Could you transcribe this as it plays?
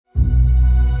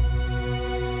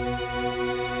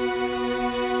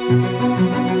Sure,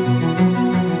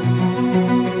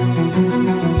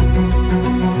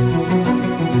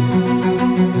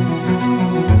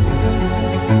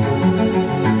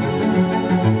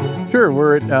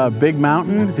 we're at Big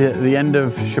Mountain, the end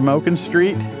of Shamokin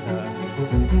Street.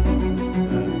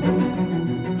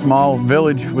 Small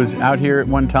village was out here at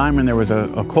one time, and there was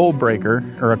a coal breaker,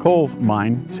 or a coal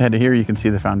mine. So here you can see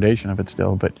the foundation of it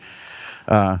still, but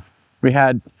we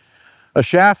had a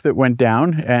shaft that went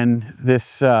down, and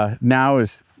this now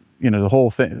is, the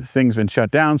whole thing's been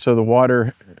shut down, so the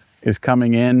water is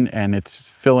coming in and it's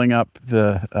filling up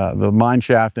the mine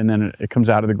shaft, and then it comes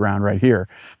out of the ground right here.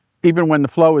 Even when the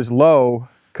flow is low,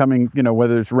 coming,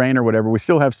 whether it's rain or whatever, we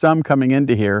still have some coming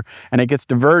into here, and it gets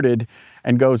diverted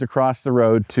and goes across the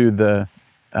road to the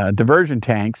diversion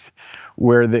tanks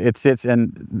where it sits,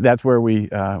 and that's where we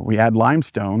add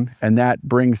limestone, and that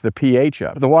brings the pH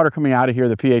up. The water coming out of here,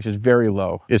 the pH is very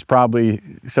low. It's probably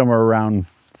somewhere around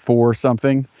 4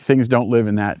 something. Things don't live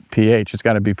in that pH. It's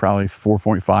got to be probably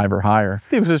 4.5 or higher.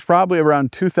 It was probably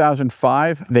around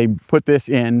 2005. They put this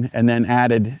in and then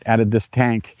added this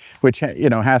tank, which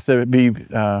has to be,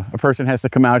 a person has to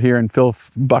come out here and fill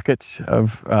buckets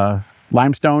of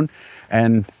limestone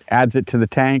and adds it to the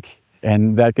tank,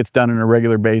 and that gets done on a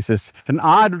regular basis. It's an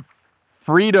odd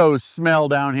Fritos smell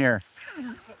down here.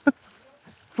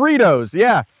 Fritos,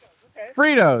 yeah, okay.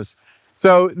 Fritos.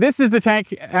 So this is the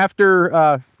tank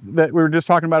after that we were just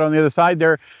talking about on the other side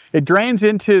there. It drains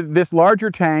into this larger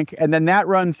tank, and then that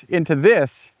runs into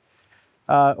this.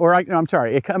 I'm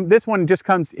sorry, this one just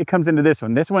comes into this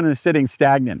one. This one is sitting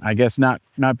stagnant, I guess, not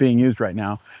being used right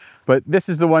now. But this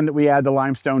is the one that we add the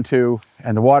limestone to,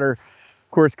 and the water,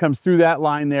 of course, comes through that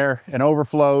line there and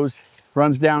overflows,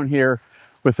 runs down here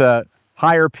with a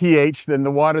higher pH than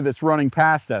the water that's running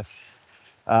past us.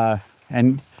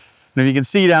 And if you can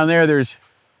see down there,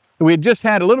 we had just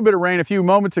had a little bit of rain a few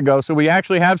moments ago, so we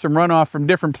actually have some runoff from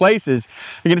different places.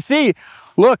 You can see,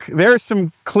 look, there's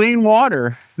some clean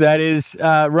water that is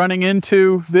running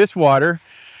into this water.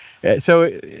 So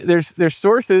there's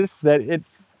sources that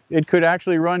it could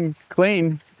actually run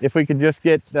clean if we could just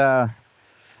get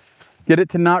it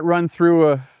to not run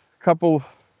through a couple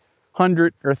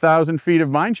 100 or 1,000 feet of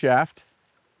mine shaft.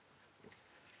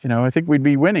 I think we'd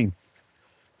be winning.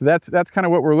 That's kind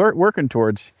of what we're working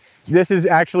towards. This is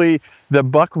actually the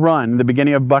Buck Run, the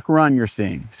beginning of Buck Run you're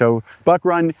seeing. So Buck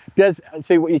Run does,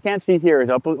 see what you can't see here is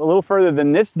up a little further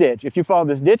than this ditch. If you follow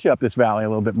this ditch up this valley a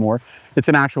little bit more, it's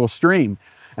an actual stream.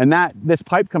 And this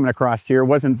pipe coming across here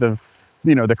wasn't the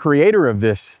creator of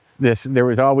this. There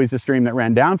was always a stream that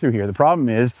ran down through here. The problem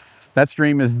is that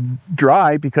stream is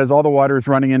dry because all the water is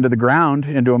running into the ground,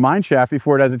 into a mine shaft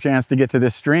before it has a chance to get to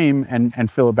this stream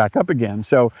and fill it back up again.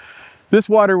 So this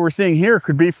water we're seeing here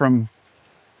could be from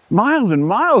miles and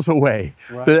miles away.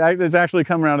 Right. That's actually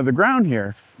coming out of the ground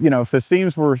here. If the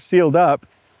seams were sealed up,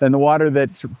 then the water that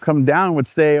comes down would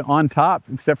stay on top,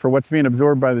 except for what's being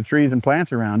absorbed by the trees and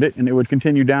plants around it, and it would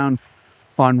continue down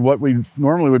on what we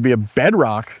normally would be a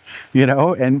bedrock,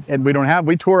 and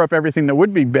we tore up everything that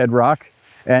would be bedrock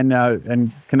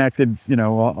and connected,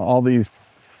 all these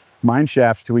mine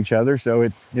shafts to each other. So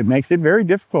it makes it very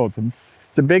difficult.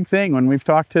 It's a big thing. When we've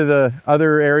talked to the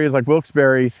other areas like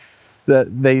Wilkes-Barre, that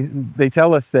they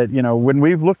tell us that, when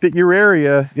we've looked at your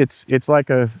area, it's like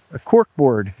a cork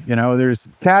board. There's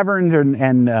caverns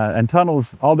and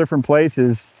tunnels, all different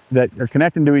places that are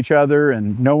connecting to each other,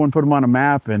 and no one put them on a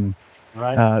map. And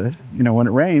right. When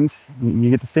it rains, you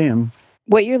get to see them.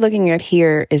 What you're looking at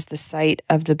here is the site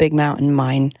of the Big Mountain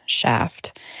Mine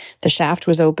shaft. The shaft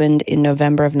was opened in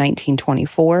November of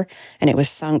 1924, and it was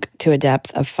sunk to a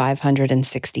depth of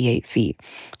 568 feet.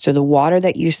 So the water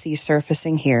that you see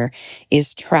surfacing here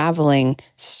is traveling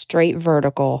straight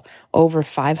vertical over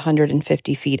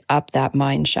 550 feet up that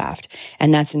mine shaft.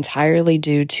 And that's entirely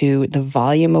due to the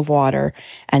volume of water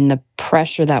and the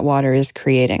pressure that water is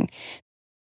creating.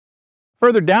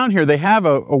 Further down here, they have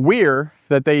a weir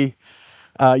that they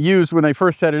used when they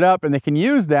first set it up, and they can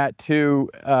use that to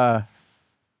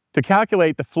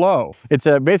calculate the flow. It's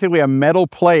basically a metal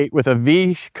plate with a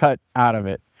V cut out of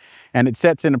it, and it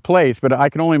sets into place. But I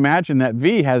can only imagine that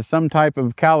V has some type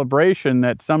of calibration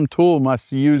that some tool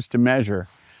must use to measure.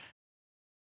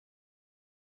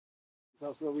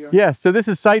 That's where we are? Yeah, so this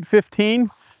is Site 15.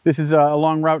 This is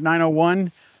along Route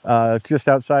 901, just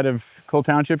outside of Cole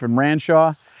Township in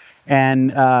Ranshaw.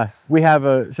 And we have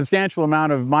a substantial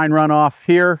amount of mine runoff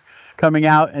here coming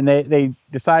out, and they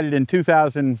decided in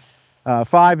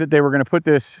 2005 that they were going to put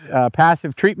this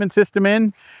passive treatment system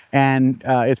in, and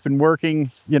it's been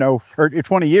working, for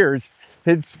 20 years.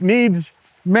 It needs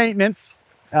maintenance,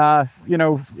 you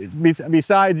know,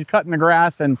 besides cutting the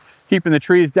grass and keeping the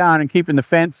trees down and keeping the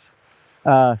fence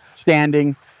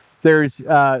standing, there's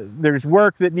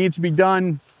work that needs to be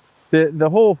done. The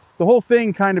whole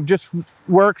thing kind of just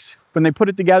works when they put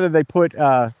it together. They put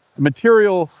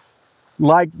material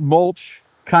like mulch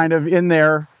kind of in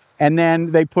there, and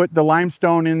then they put the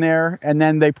limestone in there, and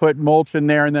then they put mulch in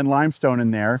there, and then limestone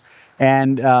in there.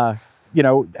 And you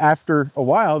know, after a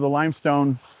while, the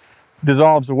limestone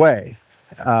dissolves away,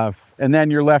 and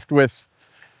then you're left with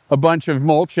a bunch of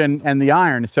mulch and the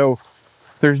iron. So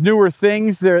there's newer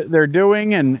things they're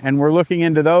doing, and we're looking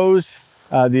into those.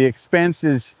 The expense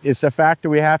is a factor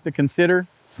we have to consider.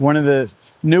 One of the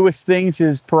newest things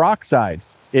is peroxide.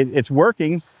 It's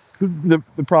working. The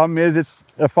problem is it's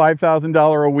a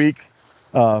 $5,000 a week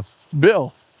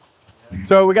bill.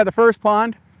 So we got the first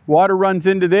pond. Water runs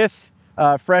into this,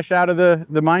 fresh out of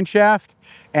the mine shaft,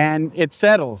 and it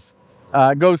settles.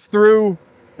 Goes through,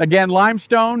 again,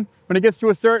 limestone. When it gets to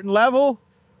a certain level,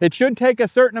 it should take a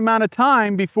certain amount of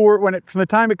time before, from the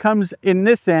time it comes in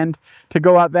this end to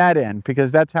go out that end,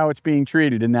 because that's how it's being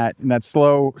treated in that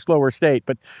slower state.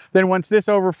 But then once this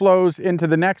overflows into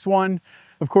the next one,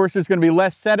 of course, there's going to be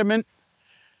less sediment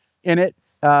in it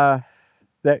that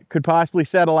could possibly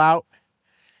settle out.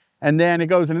 And then it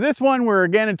goes into this one where,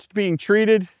 again, it's being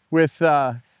treated with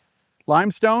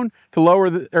limestone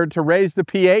to raise the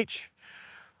pH.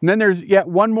 And then there's yet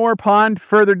one more pond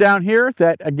further down here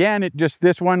that, again,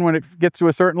 this one, when it gets to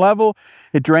a certain level,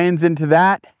 it drains into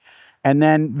that, and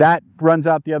then that runs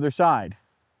out the other side.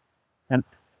 And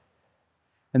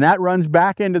that runs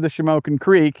back into the Shamokin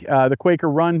Creek, the Quaker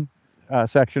Run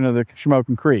section of the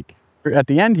Shamokin Creek. At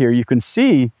the end here, you can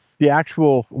see the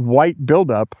actual white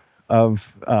buildup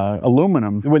of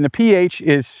aluminum. When the pH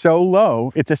is so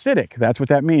low, it's acidic. That's what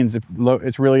that means.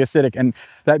 It's really acidic. And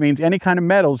that means any kind of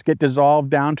metals get dissolved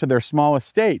down to their smallest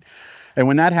state. And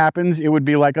when that happens, it would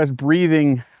be like us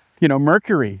breathing, you know,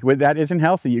 mercury. That isn't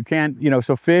healthy. You can't, you know,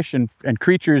 so fish and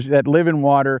creatures that live in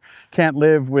water can't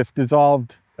live with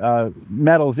dissolved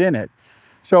metals in it.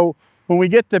 So when we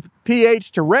get the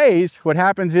pH to raise, what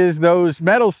happens is those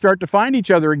metals start to find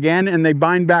each other again, and they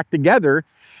bind back together.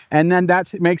 And then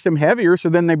that makes them heavier, so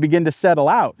then they begin to settle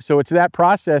out. So it's that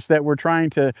process that we're trying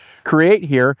to create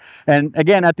here. And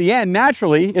again, at the end,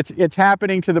 naturally, it's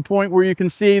happening to the point where you can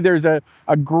see there's a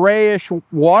grayish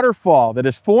waterfall that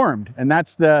is formed, and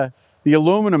that's the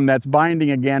aluminum that's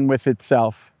binding again with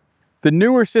itself. The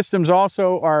newer systems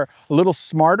also are a little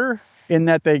smarter in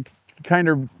that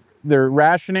they're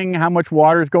rationing how much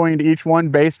water is going into each one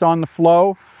based on the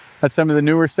flow. That's some of the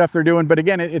newer stuff they're doing. But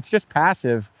again, it's just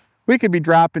passive. We could be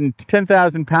dropping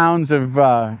 10,000 pounds of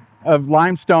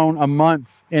limestone a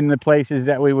month in the places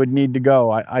that we would need to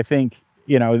go. I think,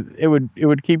 you know, it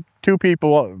would keep two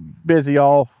people busy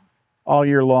all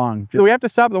year long. So we have to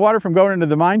stop the water from going into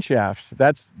the mine shafts.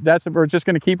 It's just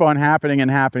going to keep on happening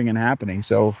and happening and happening.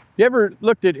 So you ever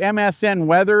looked at MSN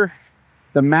weather,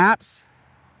 the maps?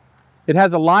 It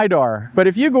has a LiDAR. But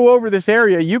if you go over this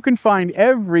area, you can find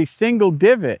every single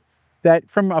divot that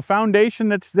from a foundation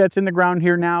that's in the ground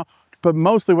here now. But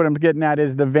mostly what I'm getting at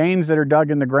is the veins that are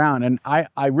dug in the ground. And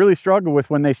I really struggle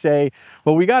with when they say,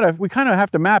 well, we kind of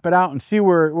have to map it out and see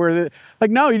where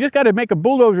like, no, you just got to make a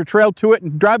bulldozer trail to it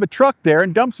and drive a truck there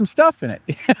and dump some stuff in it.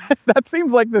 That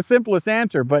seems like the simplest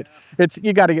answer, but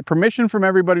you got to get permission from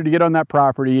everybody to get on that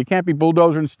property. You can't be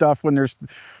bulldozing stuff when there's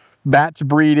bats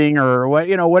breeding or what,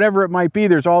 you know, whatever it might be.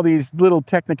 There's all these little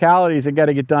technicalities that got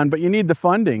to get done, but you need the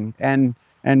funding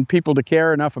and people to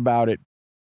care enough about it.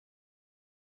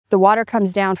 The water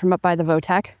comes down from up by the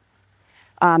Votech.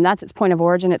 That's its point of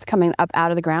origin. It's coming up out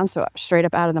of the ground, so straight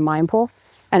up out of the mine pool,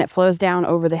 and it flows down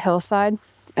over the hillside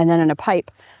and then in a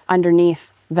pipe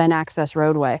underneath Venn Access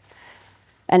Roadway.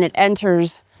 And it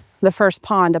enters the first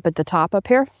pond up at the top up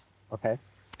here. Okay.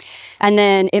 And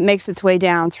then it makes its way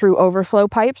down through overflow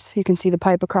pipes. You can see the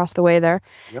pipe across the way there.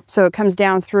 Yep. So it comes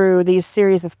down through these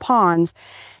series of ponds.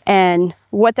 And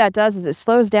what that does is it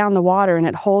slows down the water and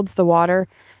it holds the water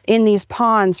in these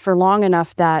ponds for long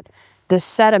enough that the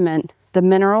sediment, the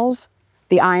minerals,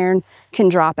 the iron can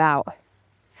drop out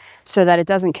so that it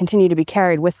doesn't continue to be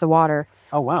carried with the water.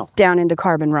 Oh, wow. Down into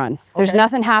Carbon Run. Okay. There's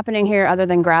nothing happening here other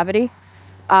than gravity.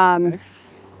 Okay.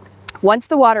 Once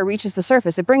the water reaches the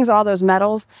surface, it brings all those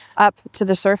metals up to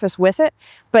the surface with it.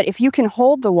 But if you can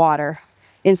hold the water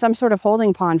in some sort of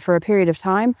holding pond for a period of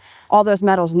time, all those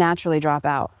metals naturally drop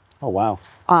out. Oh, wow.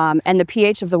 And the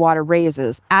pH of the water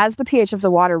raises. As the pH of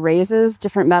the water raises,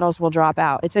 different metals will drop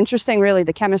out. It's interesting, really,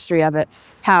 the chemistry of it,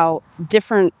 how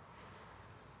different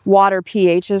water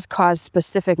pHs cause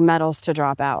specific metals to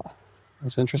drop out.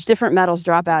 That's interesting. Different metals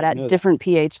drop out at different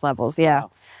pH levels, yeah.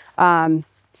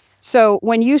 So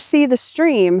when you see the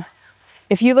stream,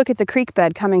 if you look at the creek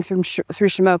bed coming through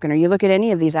Shamokin, or you look at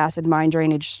any of these acid mine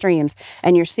drainage streams,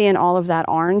 and you're seeing all of that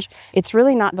orange, it's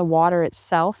really not the water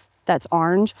itself that's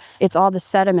orange. It's all the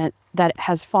sediment that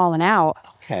has fallen out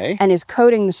and is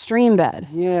coating the stream bed.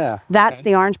 Yeah. That's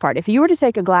the orange part. If you were to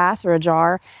take a glass or a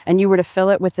jar and you were to fill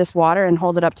it with this water and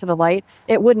hold it up to the light,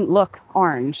 it wouldn't look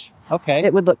orange. Okay.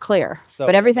 It would look clear. So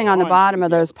but everything on the bottom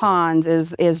of those ponds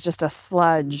is just a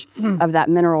sludge of that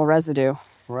mineral residue.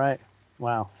 Right.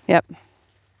 Wow. Yep.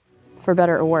 For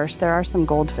better or worse, there are some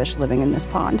goldfish living in this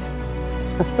pond. Do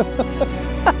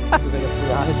they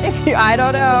have 3 eyes? I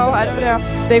don't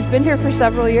know. They've been here for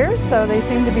several years, so they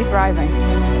seem to be thriving.